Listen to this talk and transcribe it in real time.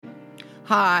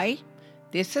Hi,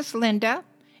 this is Linda,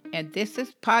 and this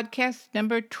is podcast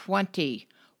number 20.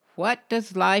 What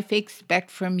does life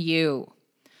expect from you?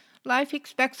 Life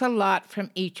expects a lot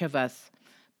from each of us,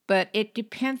 but it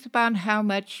depends upon how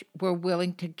much we're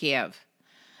willing to give.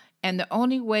 And the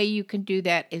only way you can do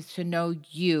that is to know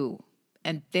you,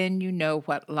 and then you know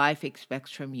what life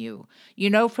expects from you. You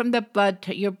know from the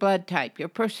your blood type, your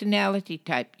personality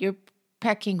type, your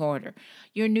pecking order,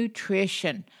 your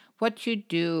nutrition, what you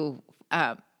do,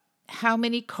 how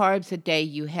many carbs a day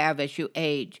you have as you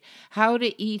age, how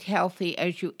to eat healthy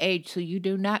as you age so you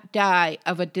do not die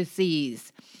of a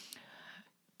disease,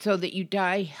 so that you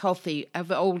die healthy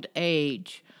of old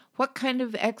age. What kind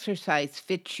of exercise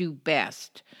fits you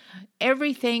best?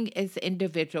 Everything is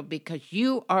individual because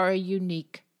you are a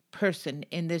unique person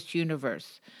in this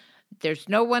universe. There's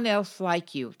no one else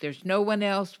like you. There's no one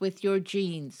else with your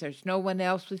genes. There's no one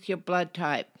else with your blood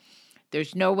type.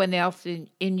 There's no one else in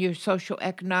your social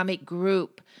economic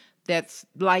group that's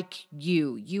like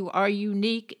you. You are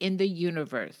unique in the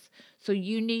universe. So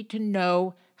you need to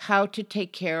know how to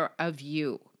take care of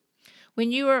you.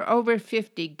 When you are over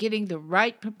 50, getting the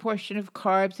right proportion of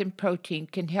carbs and protein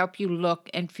can help you look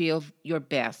and feel your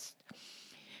best.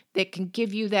 That can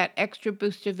give you that extra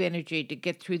boost of energy to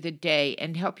get through the day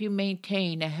and help you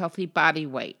maintain a healthy body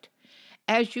weight.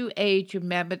 As you age, your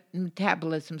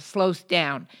metabolism slows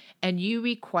down and you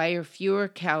require fewer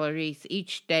calories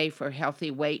each day for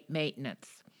healthy weight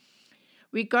maintenance.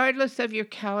 Regardless of your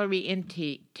calorie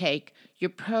intake, your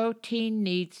protein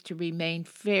needs to remain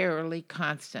fairly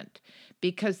constant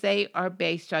because they are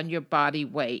based on your body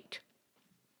weight.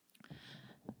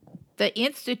 The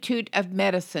Institute of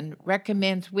Medicine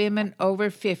recommends women over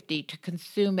 50 to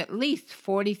consume at least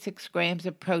 46 grams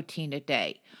of protein a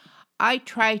day. I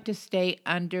try to stay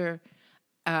under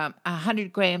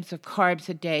 100 grams of carbs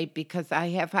a day because I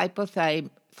have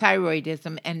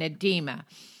hypothyroidism and edema,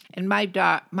 and my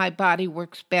body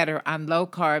works better on low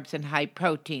carbs and high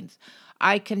proteins.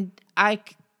 I can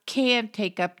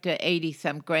take up to 80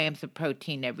 some grams of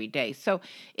protein every day. So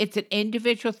it's an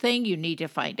individual thing. You need to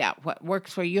find out what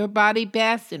works for your body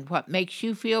best and what makes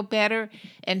you feel better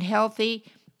and healthy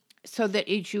so that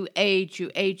as you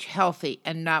age healthy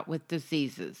and not with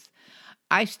diseases.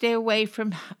 I stay away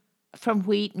from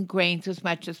wheat and grains as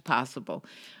much as possible,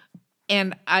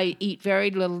 and I eat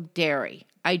very little dairy.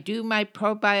 I do my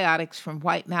probiotics from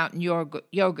White Mountain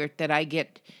yogurt that I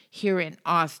get here in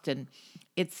Austin.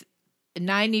 It's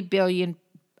 90 billion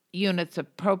units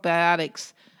of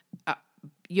probiotics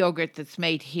yogurt that's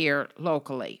made here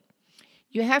locally.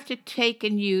 You have to take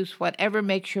and use whatever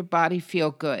makes your body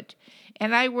feel good.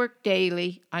 And I work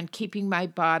daily on keeping my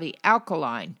body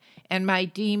alkaline and my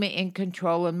edema in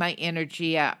control and my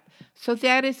energy up. So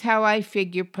that is how I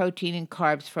figure protein and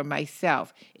carbs for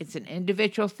myself. It's an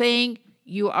individual thing.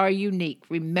 You are unique.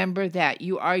 Remember that.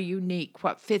 You are unique.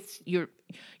 What fits your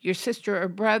sister or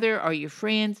brother or your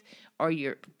friends or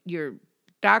your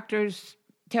doctors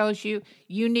tells you,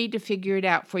 you need to figure it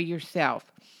out for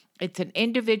yourself. It's an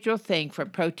individual thing for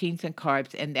proteins and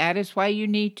carbs, and that is why you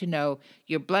need to know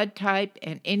your blood type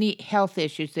and any health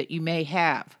issues that you may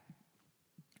have.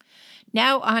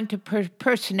 Now on to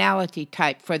personality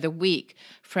type for the week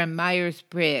from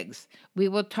Myers-Briggs. We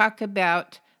will talk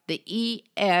about the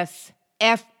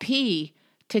ESFP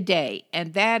today,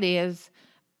 and that is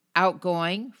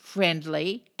outgoing,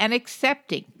 friendly, and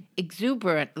accepting,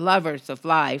 exuberant lovers of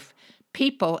life,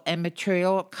 people, and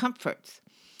material comforts.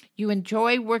 You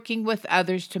enjoy working with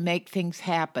others to make things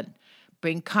happen.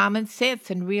 Bring common sense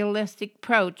and realistic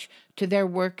approach to their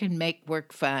work and make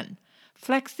work fun.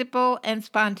 Flexible and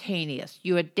spontaneous.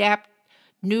 You adapt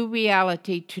new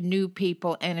reality to new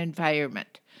people and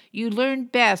environment. You learn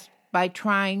best by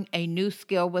trying a new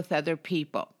skill with other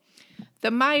people.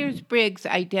 The Myers-Briggs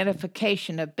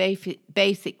identification of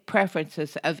basic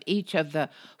preferences of each of the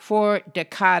four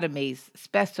dichotomies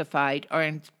specified are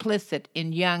implicit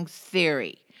in Jung's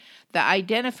theory. The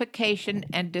identification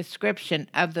and description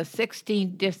of the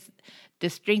 16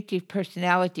 distinctive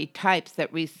personality types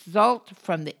that result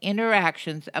from the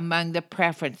interactions among the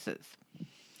preferences.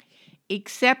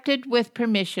 Accepted with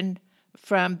permission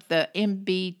from the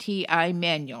MBTI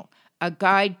manual, a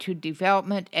guide to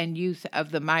development and use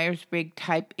of the Myers-Briggs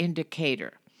type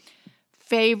indicator.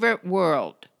 Favorite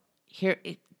world. Here,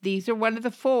 these are one of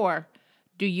the four.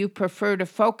 Do you prefer to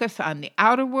focus on the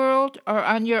outer world or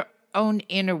on your own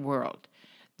inner world?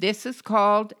 This is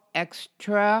called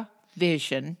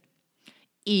extravision,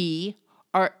 E,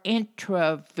 or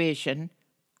intravision,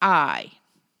 I.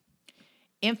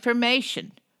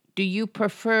 Information. Do you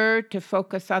prefer to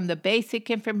focus on the basic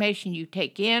information you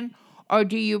take in, or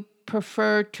do you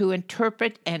prefer to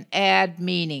interpret and add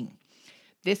meaning.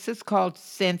 This is called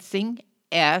sensing,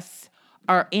 S,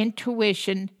 or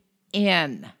intuition,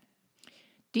 N.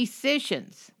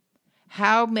 Decisions.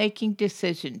 How making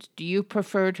decisions? Do you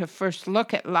prefer to first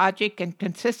look at logic and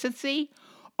consistency,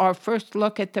 or first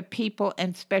look at the people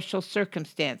and special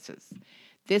circumstances?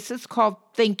 This is called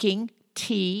thinking,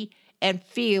 T, and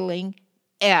feeling,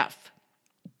 F.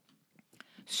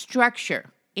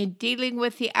 Structure. In dealing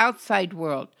with the outside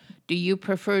world, do you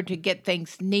prefer to get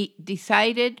things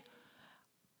decided,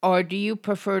 or do you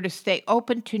prefer to stay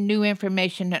open to new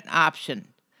information and options?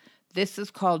 This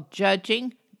is called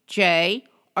judging, J,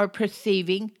 or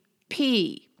perceiving,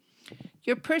 P.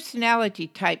 Your personality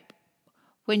type.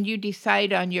 When you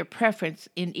decide on your preference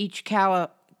in each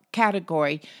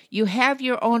category, you have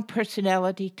your own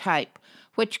personality type,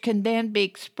 which can then be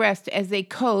expressed as a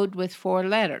code with 4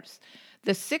 letters.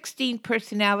 The 16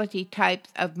 personality types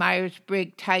of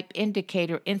Myers-Briggs Type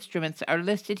Indicator instruments are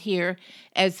listed here,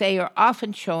 as they are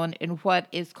often shown in what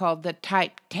is called the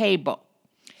type table,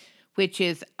 which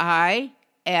is ISTJ,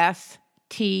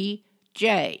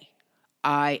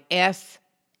 ISFJ,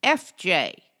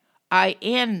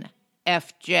 INFJ,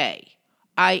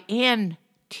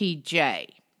 INTJ,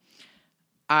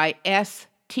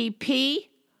 ISTP,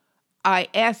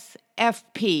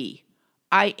 ISFP,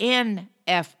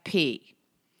 INFP,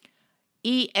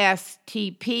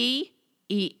 ESTP,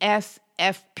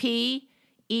 ESFP,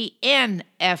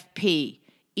 ENFP,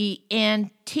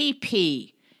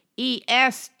 ENTP,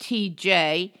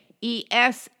 ESTJ,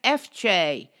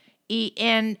 ESFJ,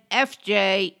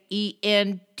 ENFJ,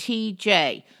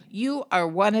 ENTJ. You are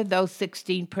one of those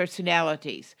 16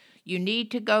 personalities. You need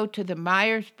to go to the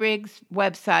Myers-Briggs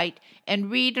website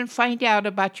and read and find out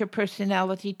about your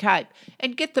personality type.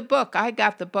 And get the book. I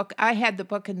got the book. I had the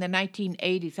book in the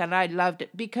 1980s, and I loved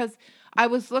it because I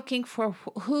was looking for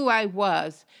who I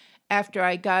was after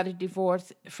I got a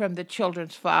divorce from the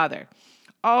children's father.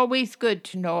 Always good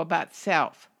to know about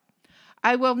self.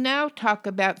 I will now talk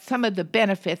about some of the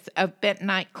benefits of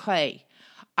bentonite clay.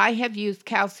 I have used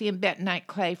calcium bentonite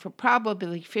clay for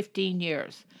probably 15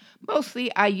 years.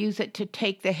 Mostly I use it to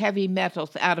take the heavy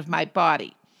metals out of my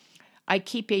body. I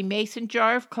keep a mason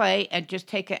jar of clay and just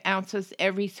take ounces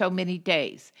every so many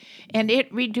days, and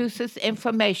it reduces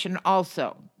inflammation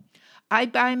also. I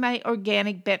buy my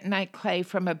organic bentonite clay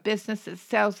from a business that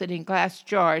sells it in glass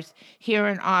jars here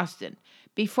in Austin.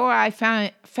 Before I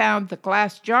found the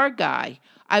glass jar guy,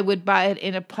 I would buy it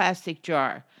in a plastic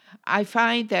jar. I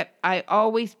find that I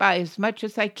always buy as much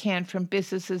as I can from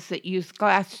businesses that use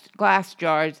glass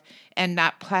jars and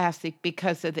not plastic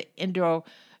because of the endo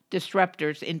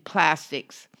disruptors in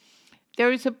plastics.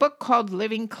 There is a book called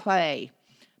Living Clay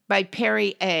by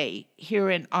Perry A.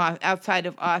 here outside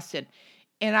of Austin,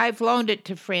 and I've loaned it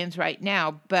to friends right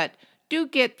now, but do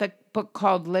get the book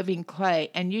called Living Clay,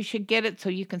 and you should get it so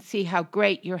you can see how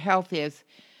great your health is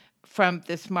from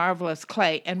this marvelous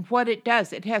clay and what it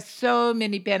does. It has so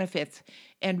many benefits,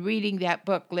 and reading that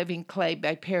book, Living Clay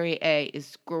by Perry A.,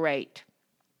 is great.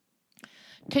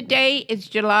 Today is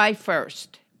July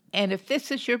 1st, and if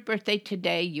this is your birthday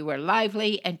today, you are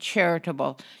lively and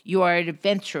charitable. You are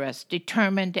adventurous,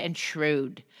 determined, and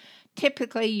shrewd.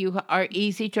 Typically, you are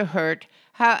easy to hurt.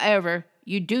 However,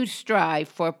 you do strive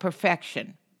for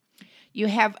perfection. You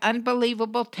have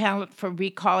unbelievable talent for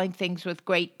recalling things with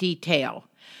great detail.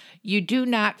 You do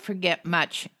not forget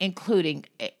much, including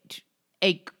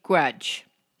a grudge.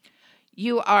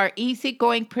 You are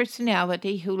easygoing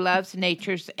personality who loves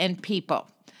natures and people.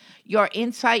 Your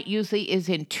insight usually is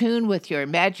in tune with your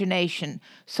imagination,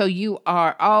 so you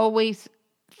are always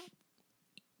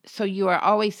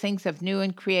thinking of new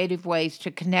and creative ways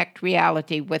to connect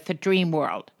reality with the dream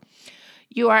world.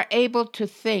 You are able to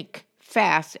think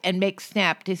fast and make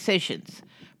snap decisions.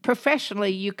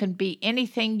 Professionally, you can be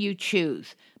anything you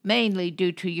choose, mainly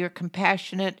due to your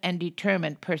compassionate and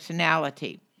determined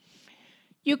personality.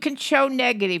 You can show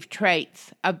negative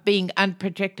traits of being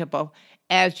unpredictable,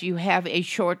 as you have a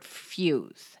short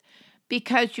fuse.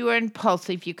 Because you are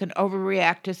impulsive, you can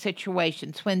overreact to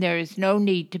situations when there is no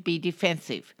need to be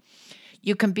defensive.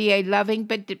 You can be a loving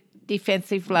but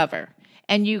defensive lover,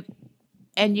 and your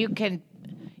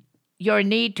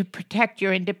need to protect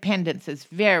your independence is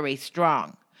very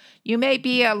strong. You may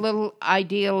be a little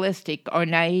idealistic or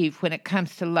naive when it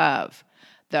comes to love,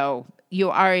 though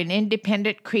you are an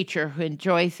independent creature who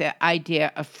enjoys the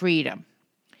idea of freedom.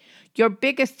 Your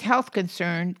biggest health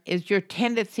concern is your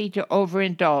tendency to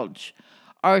overindulge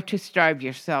or to starve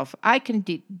yourself. I can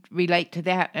relate to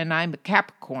that, and I'm a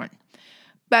Capricorn.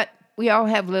 But we all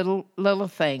have little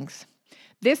things.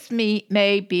 This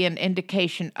may be an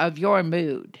indication of your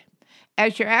mood.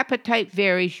 As your appetite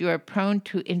varies, you are prone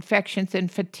to infections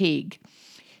and fatigue.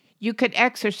 You could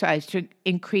exercise to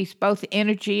increase both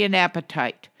energy and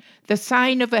appetite. The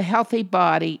sign of a healthy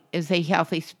body is a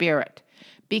healthy spirit.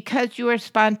 Because you are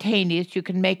spontaneous, you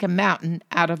can make a mountain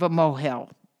out of a molehill.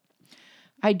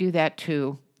 I do that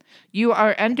too. You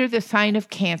are under the sign of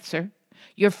Cancer.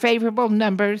 Your favorable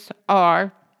numbers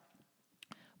are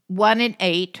 1 and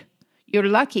 8. Your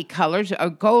lucky colors are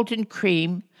gold and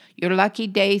cream. Your lucky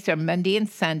days are Monday and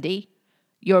Sunday.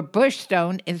 Your bush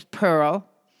stone is pearl.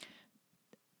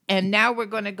 And now we're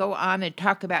going to go on and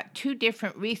talk about two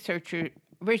different research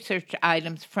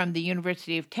items from the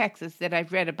University of Texas that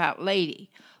I've read about lately.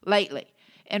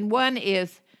 And one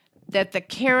is that the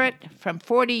carrot from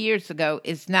 40 years ago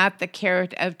is not the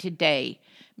carrot of today,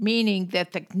 meaning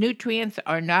that the nutrients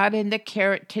are not in the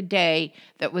carrot today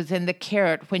that was in the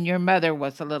carrot when your mother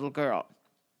was a little girl.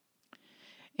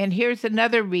 And here's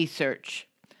another research.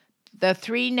 The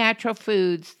 3 natural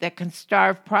foods that can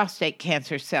starve prostate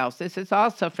cancer cells. This is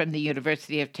also from the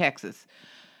University of Texas.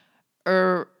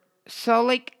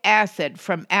 Ursolic acid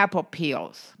from apple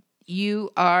peels.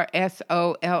 Ursolic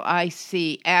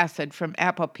acid from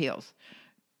apple peels.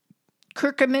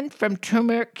 Curcumin from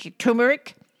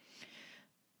turmeric,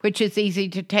 which is easy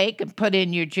to take and put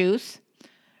in your juice.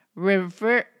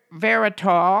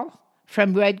 Resveratrol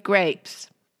from red grapes.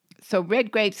 So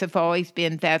red grapes have always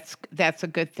been, that's a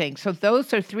good thing. So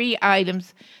those are 3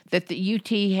 items that the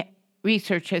UT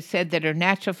research has said that are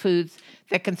natural foods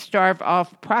that can starve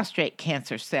off prostate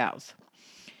cancer cells.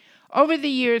 Over the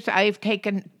years, I've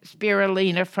taken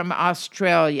spirulina from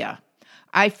Australia.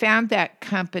 I found that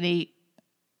company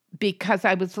because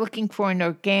I was looking for an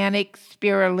organic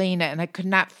spirulina, and I could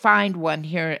not find one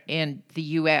here in the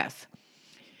U.S.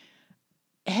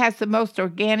 It has the most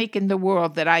organic in the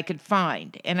world that I could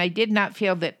find, and I did not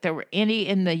feel that there were any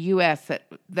in the U.S.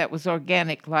 that was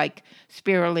organic like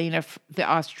spirulina, the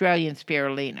Australian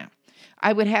spirulina.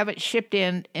 I would have it shipped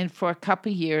in for a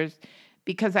couple of years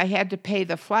because I had to pay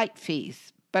the flight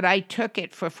fees, but I took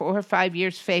it for 4 or 5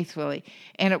 years faithfully,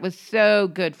 and it was so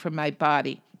good for my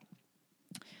body.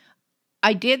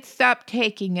 I did stop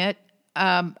taking it.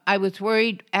 I was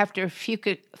worried after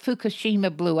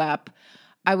Fukushima blew up.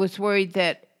 I was worried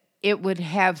that it would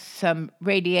have some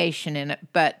radiation in it,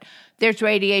 but there's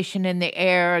radiation in the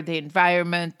air, the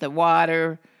environment, the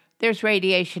water. There's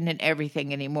radiation in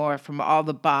everything anymore from all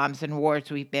the bombs and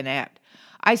wars we've been at.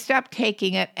 I stopped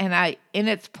taking it, and in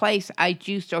its place, I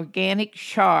juiced organic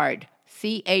chard,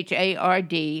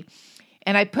 C-H-A-R-D,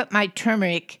 and I put my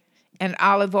turmeric and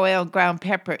olive oil and ground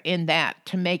pepper in that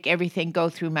to make everything go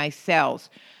through my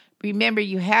cells. Remember,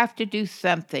 you have to do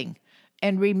something.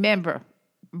 And remember,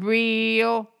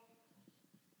 real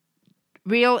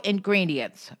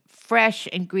ingredients, fresh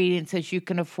ingredients as you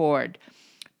can afford.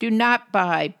 Do not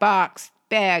buy boxed,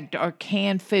 bagged, or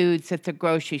canned foods at the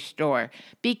grocery store.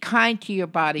 Be kind to your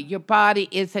body. Your body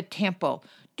is a temple.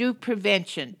 Do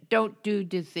prevention. Don't do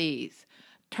disease.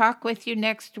 Talk with you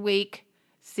next week.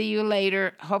 See you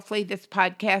later. Hopefully this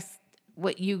podcast,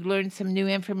 you learned some new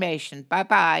information.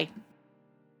 Bye-bye.